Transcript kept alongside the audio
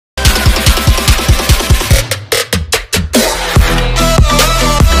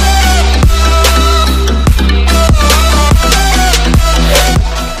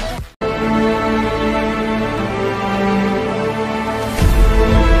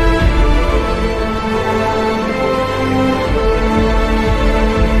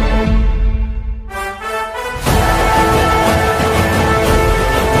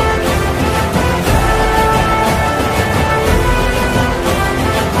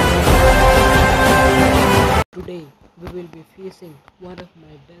we will be facing one of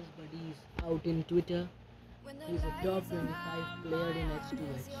my best buddies out in Twitter. He's a top 25 player in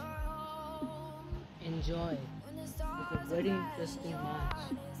H2H. Enjoy. It's a very interesting match.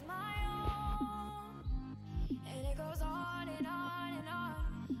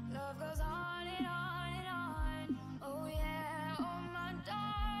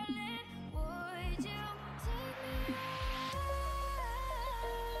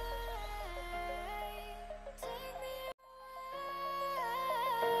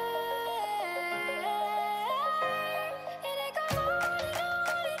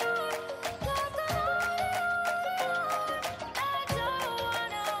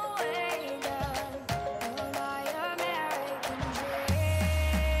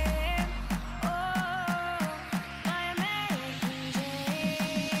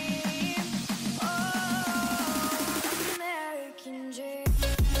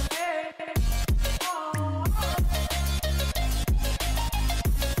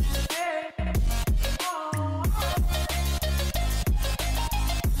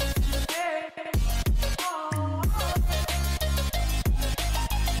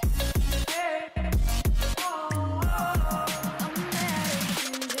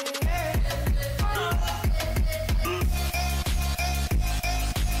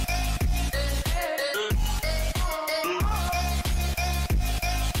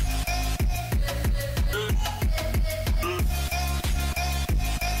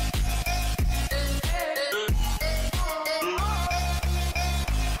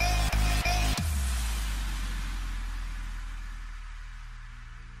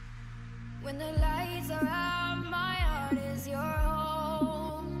 When the lights are out, my heart is your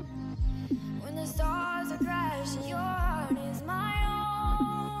home. When the stars are crashing, your heart is my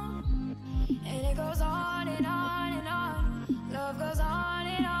own. And it goes on and on and on. Love goes on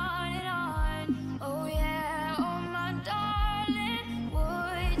and on and on. Oh yeah, oh my darling,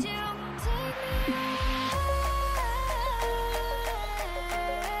 would you take me away?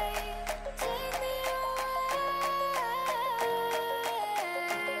 Take me away.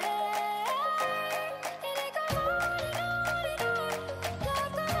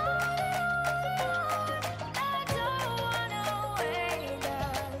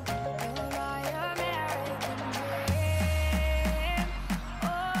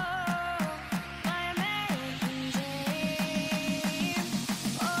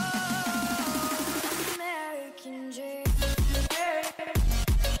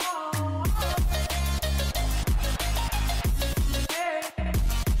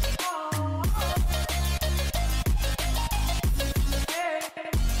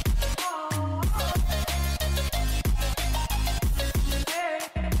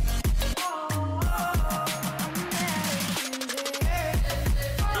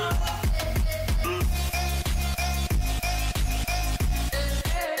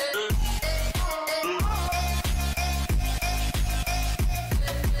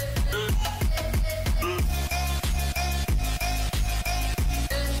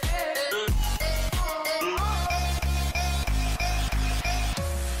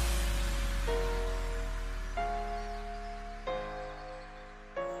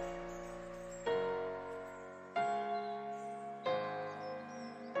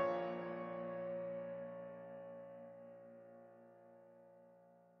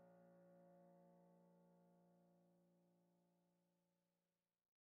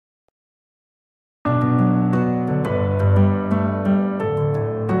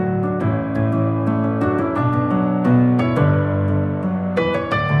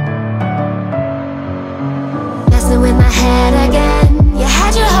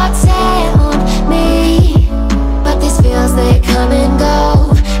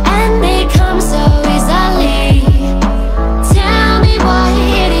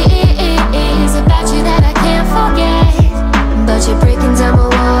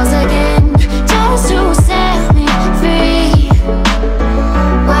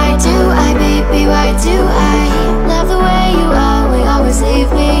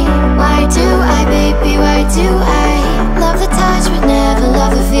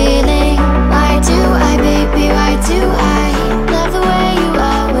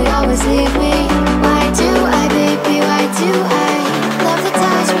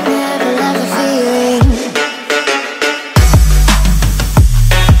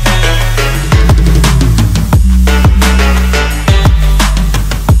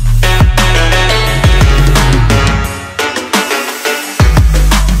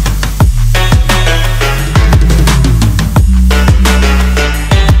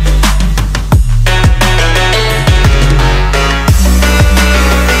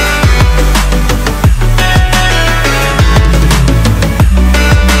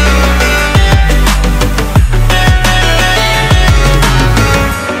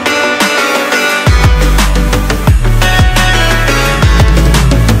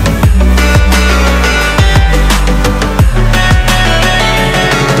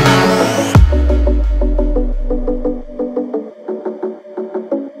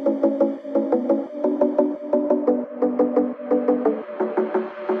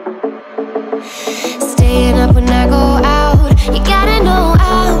 Staying up when I go out, you gotta know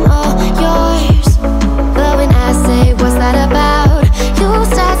I'm all yours. But when I say what's that about, you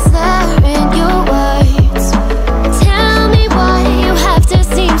start slurring your words. Tell me why you have to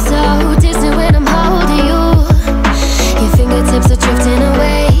seem so distant when I'm holding you. Your fingertips are drifting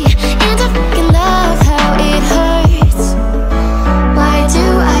away, and I fucking love how it hurts. Why do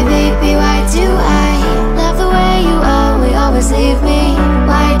I, baby, why do I love the way you always leave me?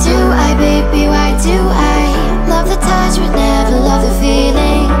 Why do I, baby, why do I love the time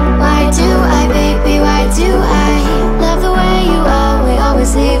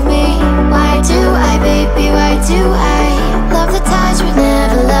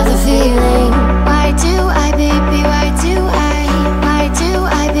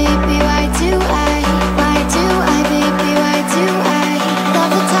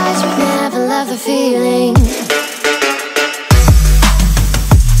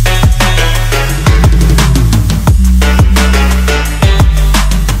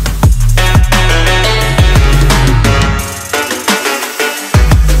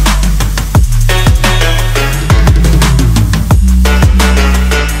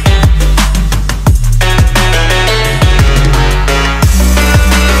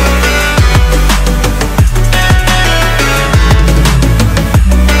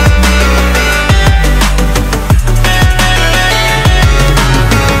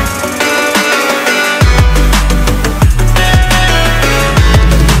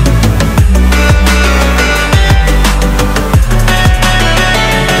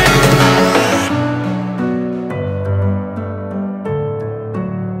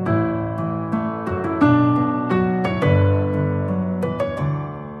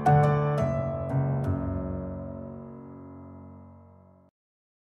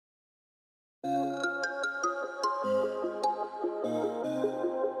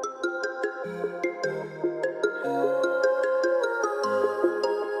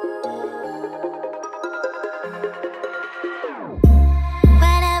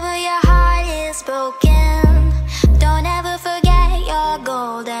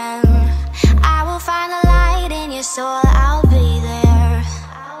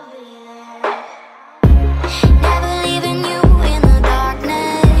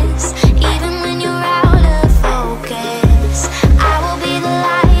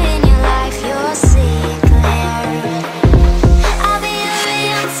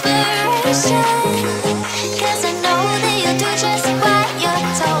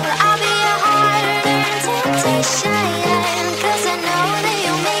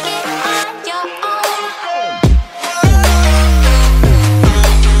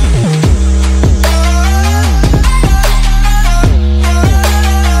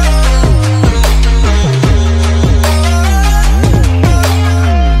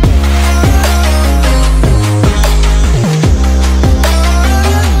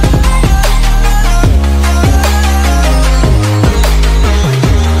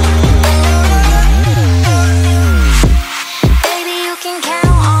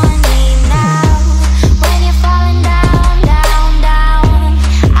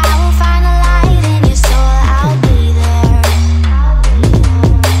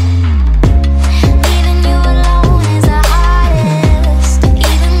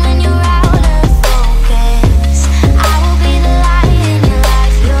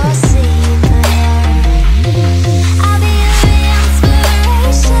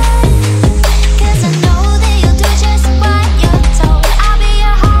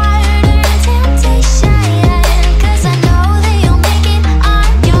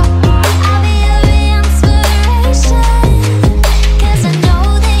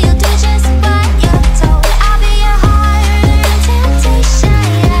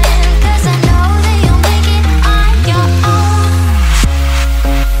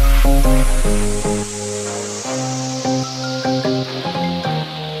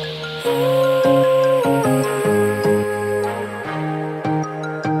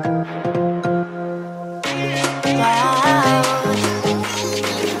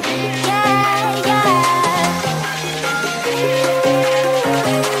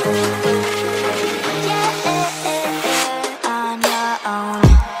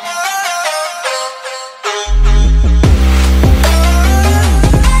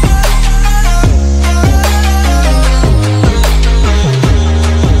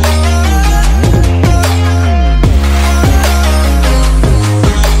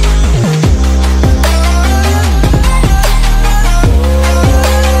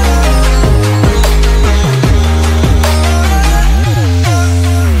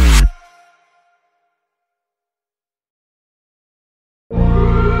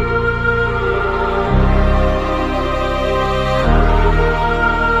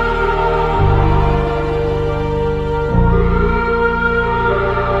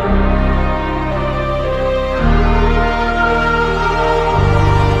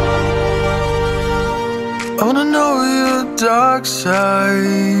I wanna know your dark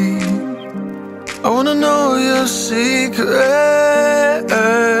side. I wanna know your secrets.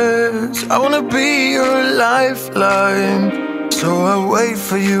 I wanna be your lifeline. So I wait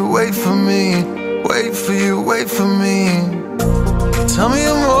for you, wait for me. Wait for you, wait for me. Tell me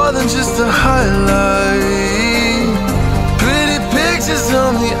you're more than just a highlight. Pretty pictures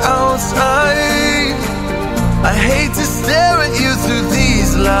on the outside. I hate to stare at you through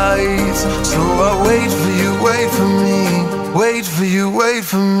these lights. So I wait for you, wait for me. Wait for you, wait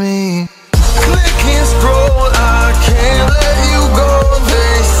for me. Click and scroll, I can't let you go.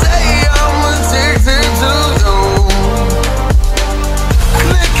 They say I'm addicted to you.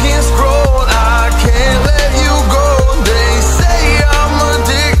 Click and scroll, I can't let you go. They say I'm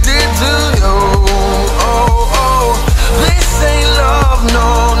addicted to you. Oh, oh, this ain't love, no,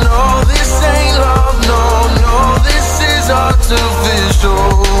 no. This ain't love, no, no. This is artificial.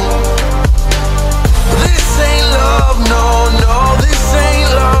 This ain't love, no, no. This ain't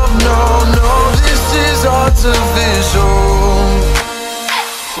love, no, no. This is artificial.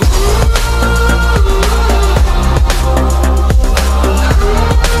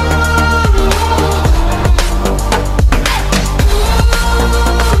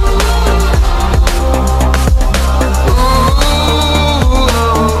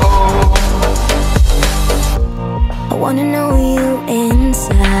 I wanna know you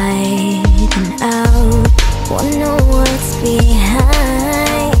inside and out. Wanna know what's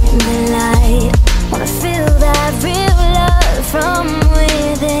behind the light. Wanna feel that real love from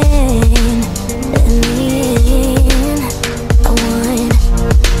within. And then I want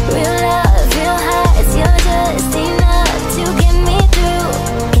real love, real highs. You're just enough to get me through,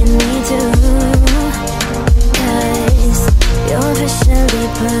 get me through. 'Cause you're officially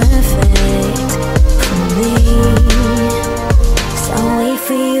perfect for me. So I'll wait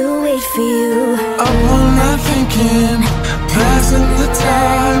for you, wait for you. Up all night thinking, passing the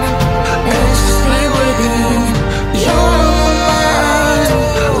time, anxiously waiting. You're on my mind,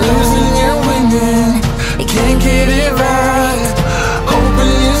 losing and winning. You can't get it right.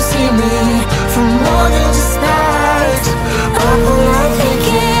 Hoping you see me for more than just that. Up all night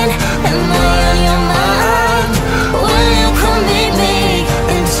thinking, am I on your mind? Will you come meet me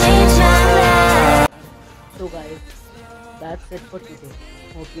and change my life? So guys, that's it for today.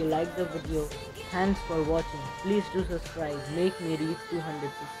 Hope you liked the video. Thanks for watching. Please do subscribe. Make me reach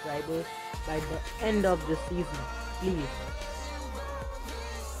 200 subscribers by the end of the season. Please.